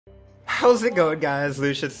How's it going, guys?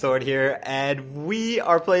 Lucian Sword here, and we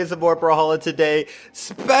are playing some more Brawlhalla today.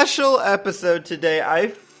 Special episode today. I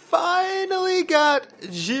finally got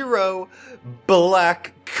JIRO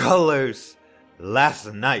black colors.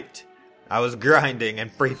 Last night, I was grinding in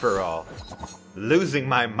free-for-all, losing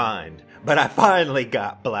my mind, but I finally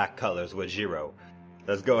got black colors with JIRO.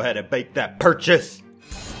 Let's go ahead and bake that purchase.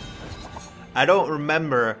 I don't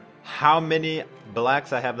remember how many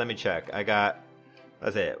blacks I have. Let me check. I got...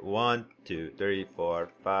 Let's see it. 1, 2, 3, 4,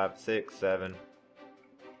 5, 6, 7,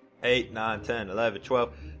 8, 9, 10, 11,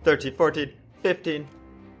 12, 13, 14, 15,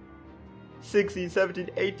 16, 17,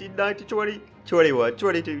 18, 19, 20, 21,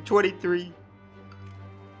 22, 23,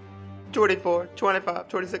 24, 25,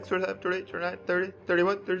 26, 27, 28, 29, 30,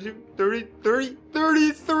 31, 32, 30, 30,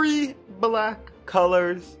 33 black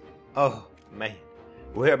colors. Oh, man.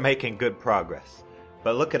 We're making good progress.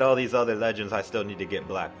 But look at all these other legends I still need to get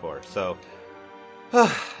black for. So...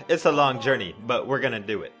 it's a long journey, but we're gonna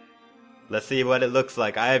do it. Let's see what it looks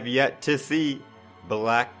like. I have yet to see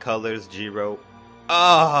black colors JIRO.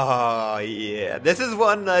 Oh, yeah. This is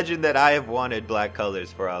one legend that I have wanted black colors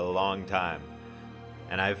for a long time.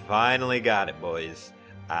 And I finally got it, boys.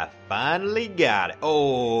 I finally got it.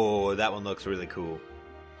 Oh, that one looks really cool.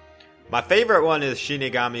 My favorite one is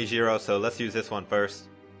Shinigami JIRO, so let's use this one first.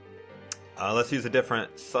 Let's use a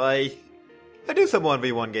different scythe. I do some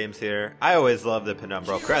 1v1 games here. I always love the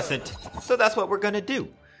Penumbral Crescent, so that's what we're gonna do.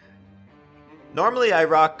 Normally I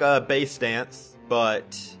rock base stance,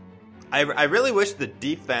 but I really wish the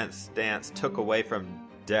defense stance took away from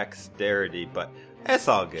dexterity, but it's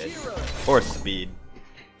all good. Or speed.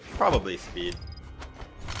 Probably speed.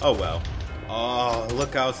 Oh well. Oh,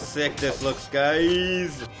 look how sick this looks,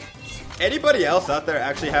 guys. Anybody else out there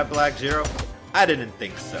actually have black JIRO? I didn't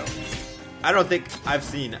think so. I don't think I've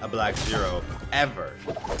seen a black JIRO ever.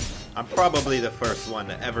 I'm probably the first one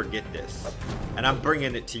to ever get this. And I'm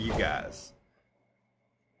bringing it to you guys.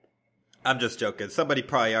 I'm just joking. Somebody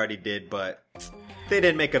probably already did, but they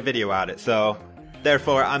didn't make a video out of it. So,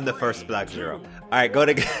 therefore, I'm the first black JIRO. Alright, go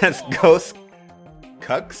against Ghost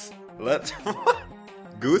Cucks? Let's...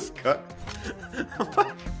 Goose Cuck?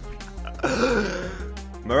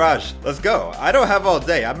 Mirage, let's go. I don't have all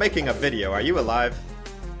day. I'm making a video. Are you alive?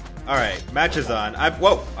 Alright, match is on.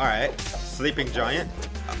 Whoa, alright. Sleeping Giant.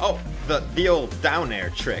 Oh, the old down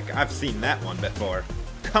air trick. I've seen that one before.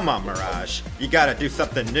 Come on, Mirage. You gotta do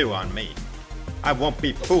something new on me. I won't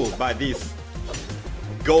be fooled by these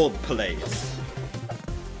gold plays.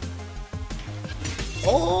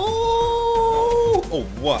 Oh,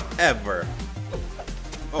 whatever.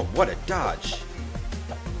 Oh, what a dodge.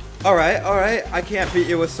 Alright, I can't beat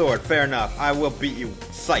you with sword. Fair enough. I will beat you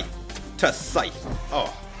scythe to scythe.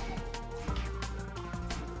 Oh.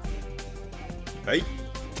 Hey.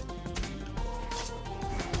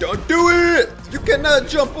 Don't do it! You cannot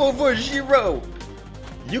jump over JIRO!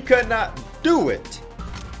 You cannot do it!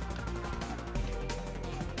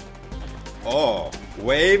 Oh,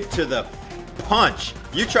 wave to the punch!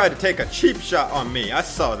 You tried to take a cheap shot on me, I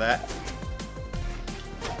saw that.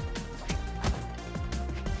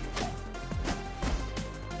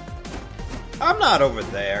 I'm not over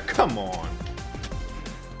there, come on.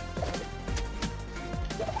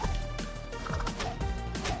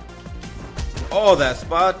 Oh, that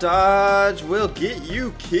spot dodge will get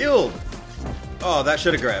you killed. Oh, that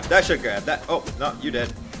should have grabbed. That should grab. That. Oh, no, you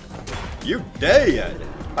dead. You dead.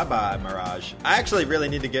 Bye-bye, Mirage. I actually really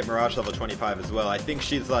need to get Mirage level 25 as well. I think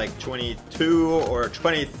she's like 22 or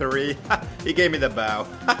 23. He gave me the bow.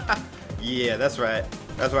 Yeah, that's right.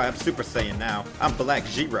 That's right. I'm Super Saiyan now. I'm Black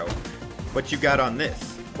JIRO. What you got on this?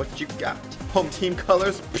 What you got? Home team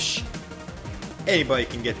colors? Psh. Anybody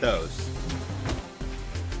can get those.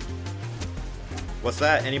 What's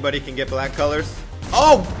that? Anybody can get black colors?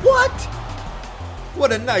 Oh, what?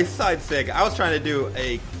 What a nice side sig. I was trying to do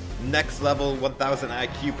a next level 1000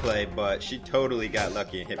 IQ play, but she totally got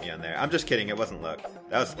lucky and hit me on there. I'm just kidding. It wasn't luck.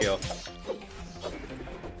 That was skill.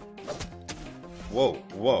 Whoa,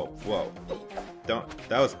 whoa, whoa. Don't.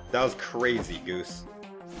 That was crazy, Goose.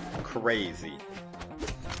 Crazy.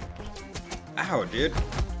 Ow, dude.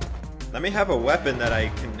 Let me have a weapon that I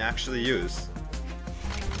can actually use.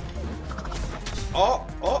 Oh,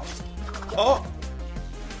 oh, oh.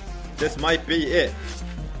 This might be it.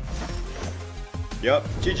 Yup,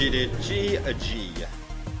 GG dude, GG.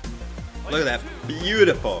 Look at that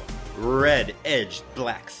beautiful red-edged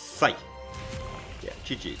black scythe. Yeah,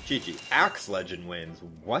 GG. Axe Legend wins.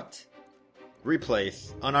 What?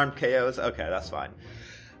 Replace. Unarmed KOs? Okay, that's fine.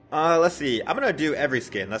 Let's see. I'm gonna do every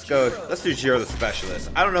skin. Let's do JIRO the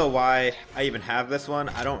Specialist. I don't know why I even have this one.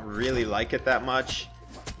 I don't really like it that much.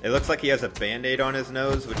 It looks like he has a band-aid on his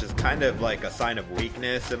nose, which is kind of like a sign of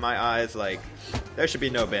weakness in my eyes. Like, there should be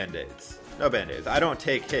no band-aids. No band-aids. I don't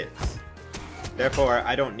take hits. Therefore,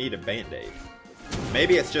 I don't need a band-aid.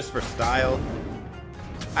 Maybe it's just for style.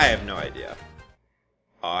 I have no idea.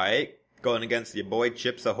 Alright, going against your boy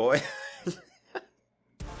Chips Ahoy.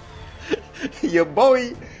 Your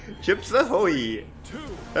boy Chips Ahoy.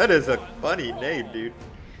 That is a funny name, dude.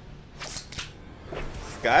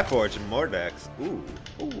 Skyforge and Mordex. Ooh,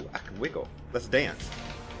 I can wiggle. Let's dance.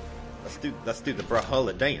 Let's do the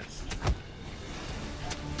Brawlhalla dance.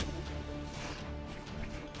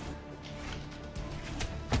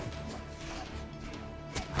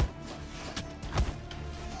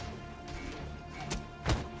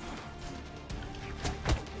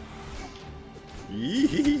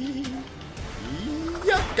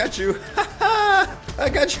 Yup, got you. I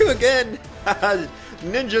got you again.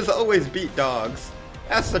 Ninjas always beat dogs.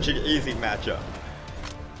 That's such an easy matchup.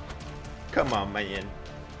 Come on, man.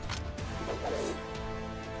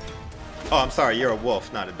 Oh, I'm sorry, you're a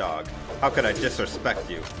wolf, not a dog. How could I disrespect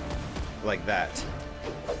you like that?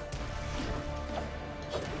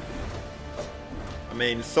 I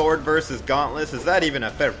mean, sword versus gauntless, is that even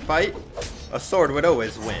a fair fight? A sword would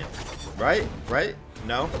always win. Right? Right?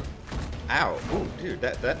 No? Ow. Ooh, dude,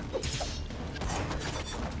 that...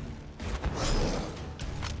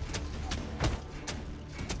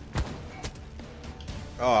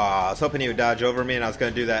 Oh, I was hoping he would dodge over me and I was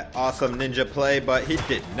going to do that awesome ninja play, but he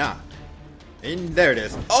did not. And there it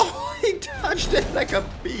is. Oh, he dodged it like a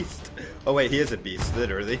beast. Oh, wait, he is a beast,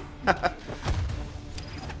 literally.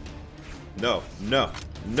 No, no,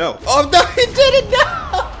 no. Oh, no, he did it!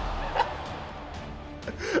 No!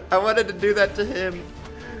 I wanted to do that to him.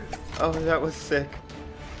 Oh, that was sick.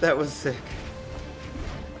 That was sick.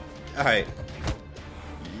 Alright.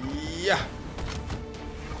 Yeah.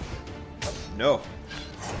 No.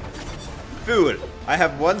 Fool. I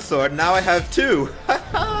have one sword, now I have two.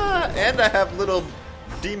 And I have little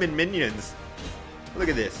demon minions. Look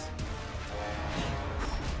at this.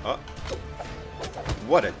 Oh.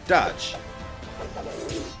 What a dodge.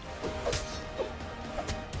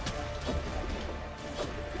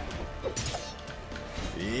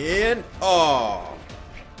 And oh.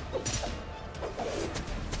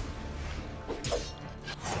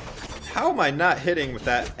 How am I not hitting with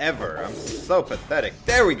that ever? I'm so pathetic.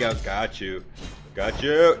 There we go. Got you. Got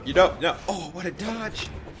you. You don't know. Oh, what a dodge.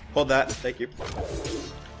 Hold that. Thank you.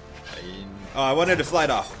 Oh, I wanted to slide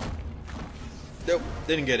off. Nope.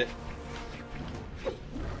 Didn't get it.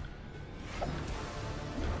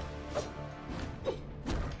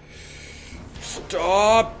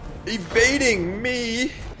 Stop evading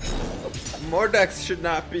me. Mordex should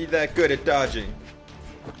not be that good at dodging.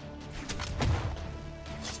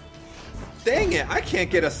 Dang it, I can't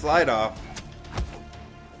get a slide off.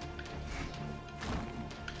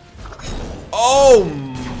 Oh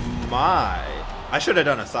my. I should have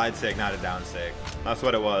done a side sig, not a down sig. That's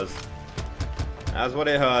what it was. That's what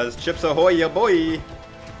it was. Chips ahoy, ya boy.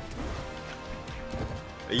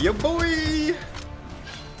 Ya boy.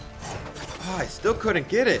 Oh, I still couldn't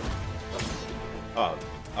get it. Oh,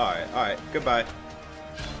 alright, goodbye.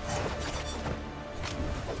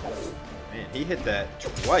 Man, he hit that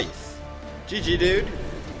twice. GG, dude.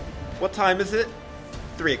 What time is it?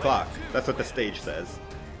 3 o'clock. That's what the stage says.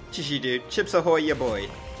 GG, dude. Chips ahoy, ya boy.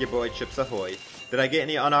 Ya boy, chips ahoy. Did I get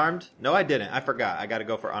any unarmed? No, I didn't. I forgot. I gotta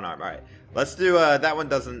go for unarmed. Alright. Let's do, that one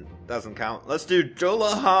doesn't count. Let's do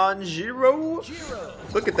JIRO.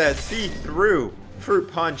 Look at that see-through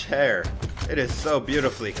fruit punch hair. It is so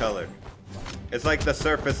beautifully colored. It's like the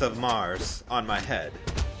surface of Mars on my head.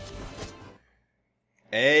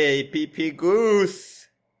 Hey, PP Goose.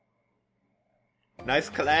 Nice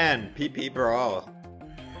clan, PP Brawl.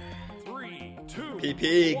 3, 2,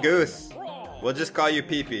 PP Goose. We'll just call you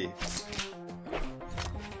PP.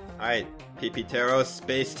 Alright, PP Teros,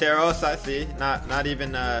 Space Teros, I see. Not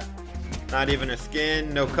even a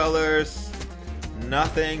skin, no colors,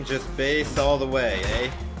 nothing, just base all the way,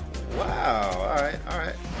 eh? Wow,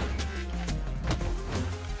 alright.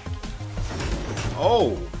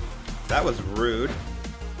 Oh, that was rude.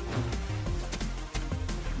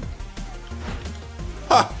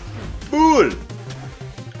 Ha! Fool!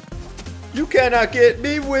 You cannot get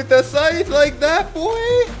me with a scythe like that, boy!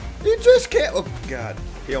 You just can't. Oh, God.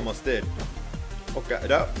 He almost did. Oh, God.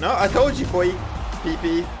 No, I told you, boy.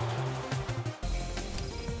 PP.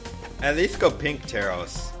 At least go pink,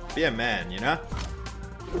 Teros. Be a man, you know?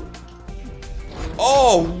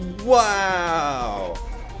 Oh, wow!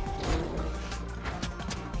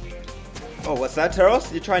 Oh, what's that,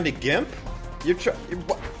 Teros? You trying to gimp?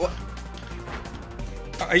 What?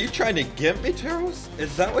 Are you trying to gimp me, Turtles?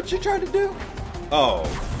 Is that what you're trying to do? Oh.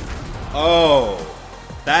 Oh.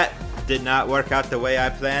 That did not work out the way I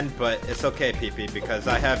planned, but it's okay, PP, because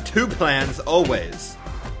I have 2 plans always.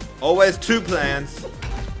 Always 2 plans.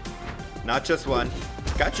 Not just one.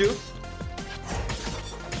 Got you.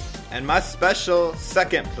 And my special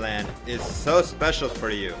second plan is so special for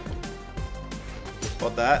you.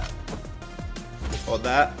 Hold that. Hold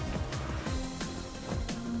that.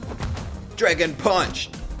 Dragon Punch!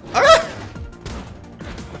 Ah!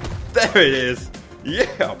 There it is!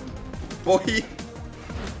 Yeah! Boy!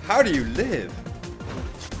 How do you live?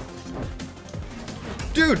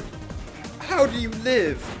 Dude! How do you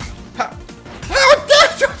live? How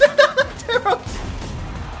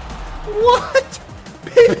What?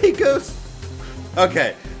 Baby Goose!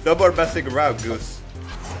 Okay, no more messing around, Goose.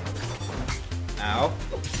 Ow.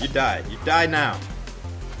 You die. You die now.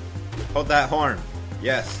 Hold that horn.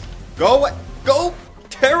 Yes. Go away. Go,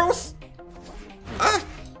 Teros. Ah.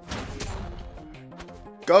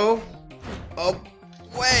 Go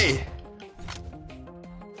away.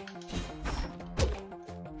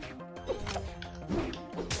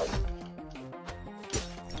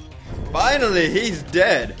 Finally, he's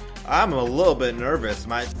dead. I'm a little bit nervous.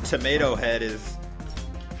 My tomato head is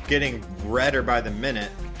getting redder by the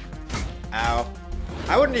minute. Ow.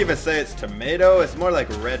 I wouldn't even say it's tomato. It's more like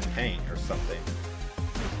red paint or something.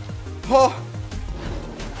 Oh.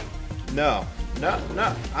 No. No,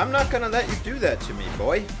 no. I'm not gonna let you do that to me,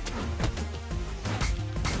 boy.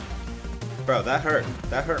 Bro, that hurt.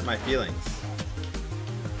 That hurt my feelings.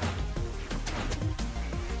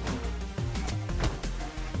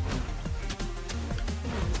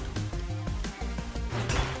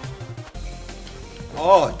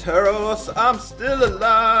 Oh, Teros, I'm still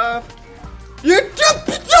alive. You jumped!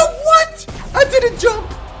 What? I didn't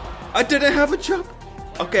jump. I didn't have a jump.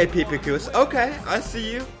 Okay, Peepicus. Okay, I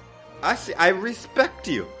see you. I respect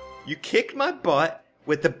you. You kicked my butt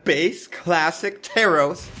with the base classic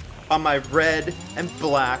Teros on my red and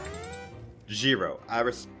black JIRO. I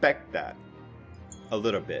respect that a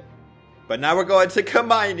little bit. But now we're going to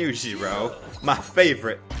Komainu JIRO, my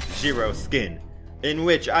favorite JIRO skin, in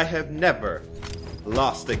which I have never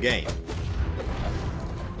lost a game.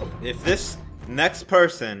 If this next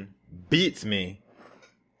person beats me,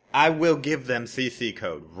 I will give them CC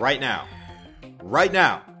code right now. Right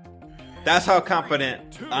now. That's how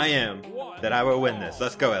confident I am that I will win this.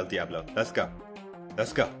 Let's go, El Diablo. Let's go.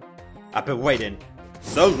 Let's go. I've been waiting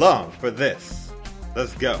so long for this.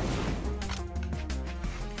 Let's go.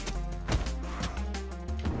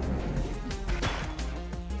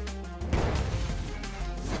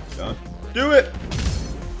 Don't do it.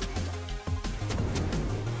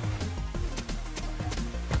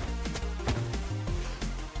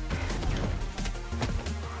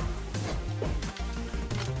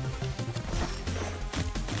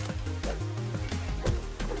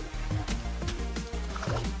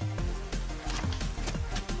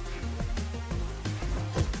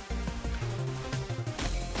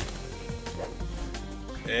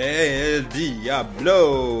 El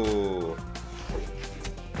Diablo.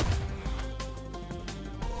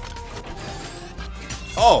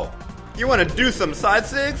 Oh, you want to do some side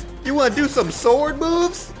sigs? You want to do some sword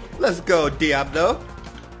moves? Let's go, Diablo.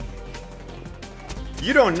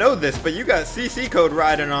 You don't know this, but you got CC code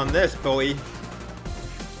riding on this, boy.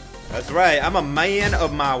 That's right, I'm a man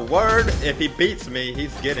of my word. If he beats me,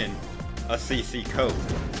 he's getting a CC code.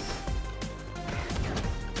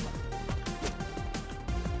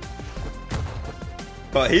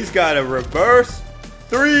 But he's got a reverse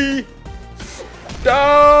 3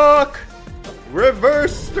 stock.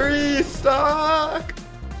 Reverse 3 stock.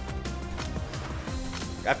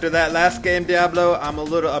 After that last game, Diablo, I'm a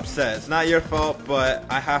little upset. It's not your fault, but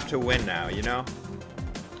I have to win now, you know?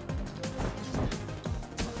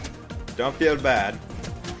 Don't feel bad.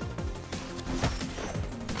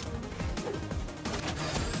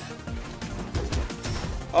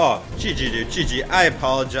 Oh, GG, dude, GG. I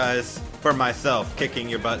apologize for myself kicking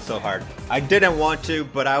your butt so hard. I didn't want to,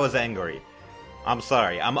 but I was angry. I'm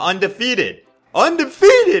sorry. I'm undefeated.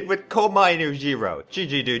 Undefeated with Komainu JIRO.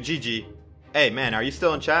 GG, dude, GG. Hey, man, are you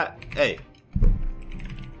still in chat? Hey.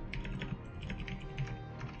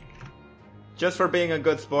 Just for being a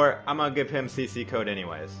good sport, I'm gonna give him CC code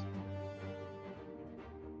anyways.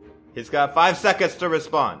 He's got 5 seconds to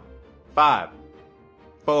respond. 5,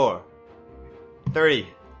 4, 3,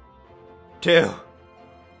 2,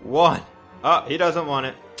 1. Oh, he doesn't want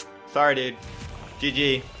it. Sorry, dude.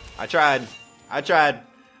 GG. I tried.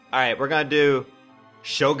 Alright, we're gonna do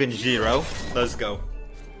Shogun JIRO. Let's go.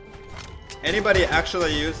 Anybody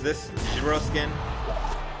actually use this JIRO skin?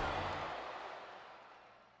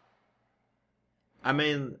 I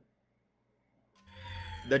mean,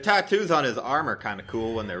 the tattoos on his arm are kind of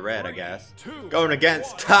cool when they're red, I guess. Going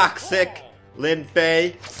against Toxic Lin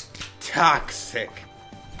Fei. Toxic.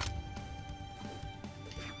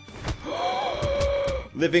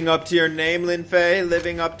 Living up to your name, Lin Fei.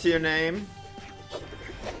 Living up to your name.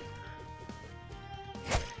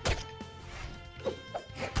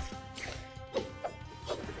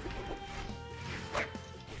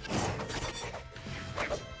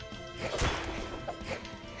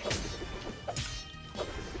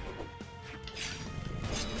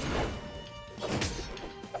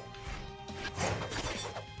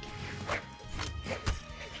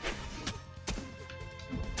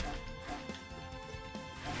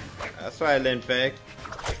 That's right, Lin Fei.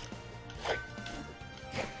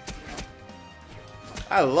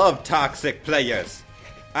 I love toxic players.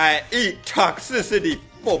 I eat toxicity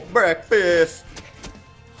for breakfast.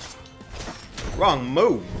 Wrong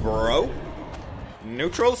move, bro.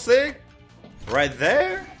 Neutral sig? Right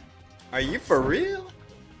there? Are you for real?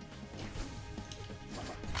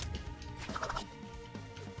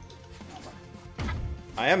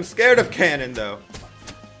 I am scared of cannon though.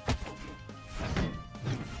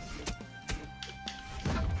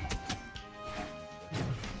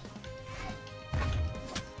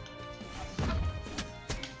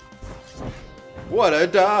 What a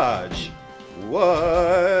dodge! What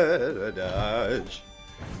a dodge!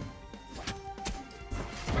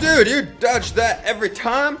 Dude, you dodge that every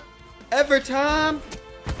time? Every time?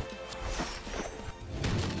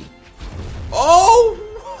 Oh!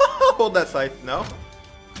 Hold that scythe, no?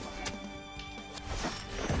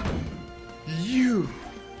 You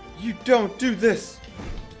don't do this!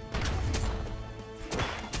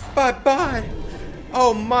 Bye-bye!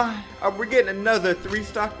 Oh my! Are we getting another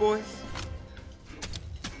 3-stock, boys?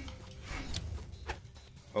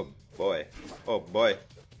 Oh boy. Oh boy.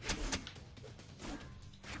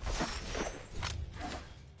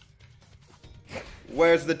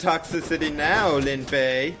 Where's the toxicity now, Lin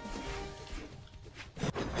Fei?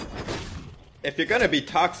 If you're gonna be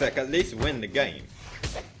toxic, at least win the game.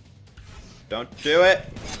 Don't do it.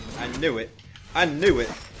 I knew it. I knew it.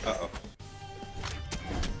 Uh-oh.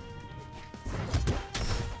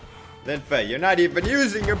 Lin Fei, you're not even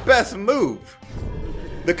using your best move.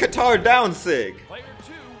 The Qatar down sig.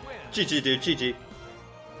 GG, dude, GG.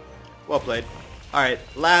 Well played. Alright,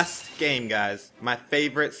 last game, guys. My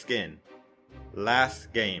favorite skin.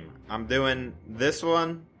 Last game. I'm doing this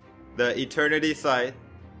one, the Eternity Scythe,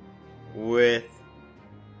 with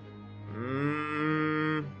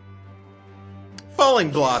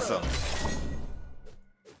Falling Blossom.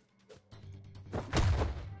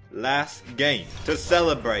 Last game to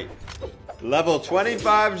celebrate. Level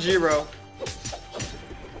 25 JIRO.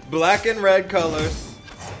 Black and red colors.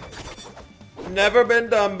 Never been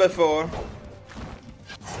done before.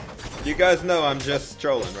 You guys know I'm just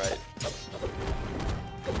trolling, right?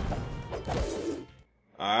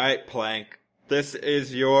 Alright, Plank. This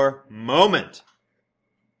is your moment.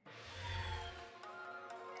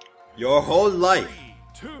 Your whole life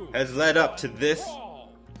has led up to this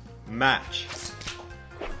match.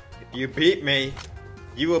 If you beat me,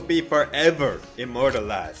 you will be forever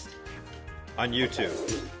immortalized on YouTube.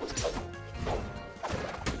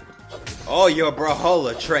 All your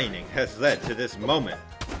Brawlhalla training has led to this moment.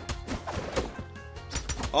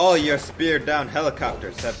 All your speared down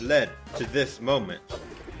helicopters have led to this moment.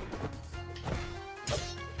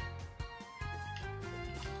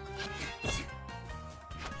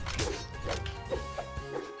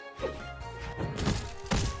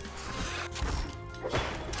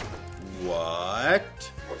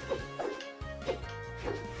 What?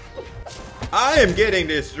 I am getting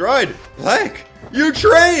destroyed! Black! You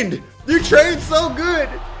trained! You trained so good!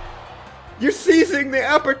 You're seizing the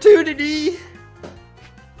opportunity!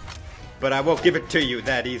 But I won't give it to you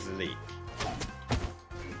that easily.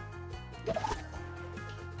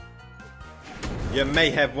 You may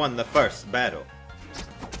have won the first battle,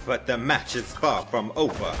 but the match is far from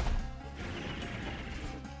over.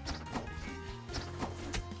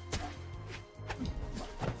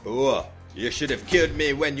 Ooh, you should have killed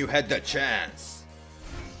me when you had the chance.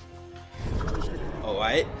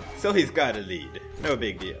 Alright, so he's got a lead. No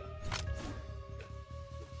big deal.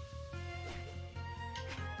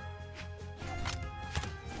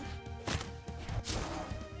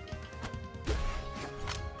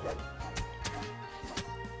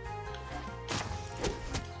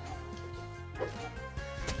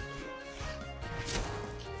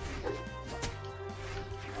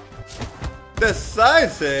 The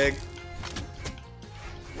side sig.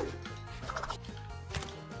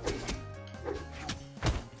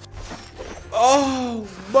 Oh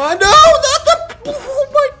my, no, not the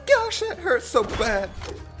shit hurts so bad.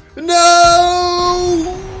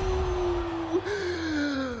 No!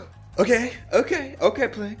 Okay,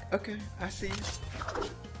 Plank. Okay, I see you.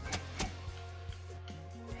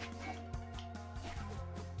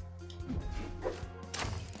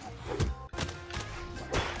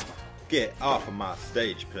 Get off of my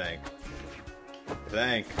stage, Plank.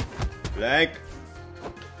 Plank.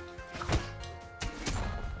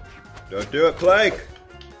 Don't do it, Plank.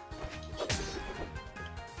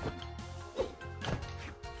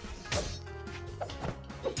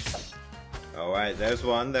 Alright, there's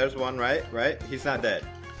one, right? He's not dead.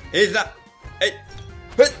 He's not. Hey.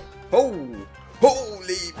 Oh,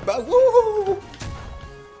 holy, woo!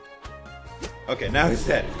 Okay, now he's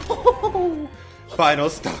dead. Final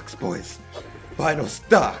stocks, boys. Final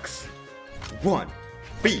stocks. 1v1.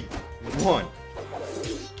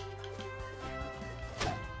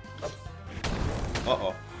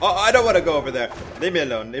 Uh-oh. Oh, I don't want to go over there. Leave me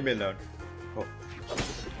alone. Oh.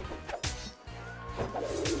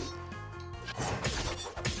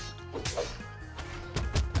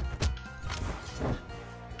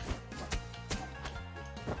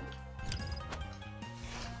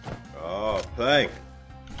 Oh, Plank.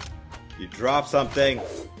 You dropped something.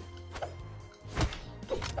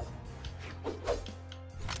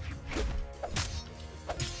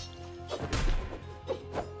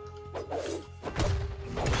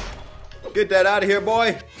 Get that out of here,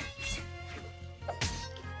 boy.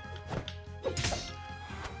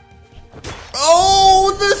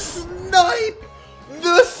 Oh, the snipe!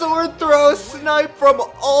 The sword throw snipe from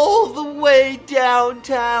all the way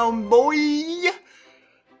downtown, boy.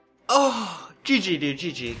 Oh, GG, dude,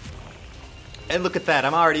 GG. And look at that,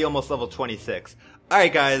 I'm already almost level 26.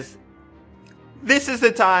 Alright, guys. This is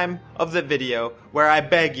the time of the video where I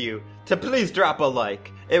beg you to please drop a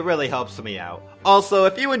like. It really helps me out. Also,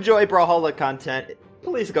 if you enjoy Brawlhalla content,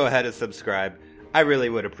 please go ahead and subscribe. I really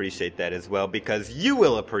would appreciate that as well, because you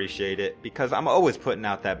will appreciate it, because I'm always putting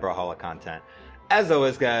out that Brawlhalla content. As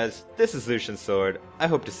always, guys, this is Lucian Sword. I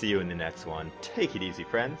hope to see you in the next one. Take it easy,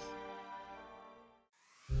 friends.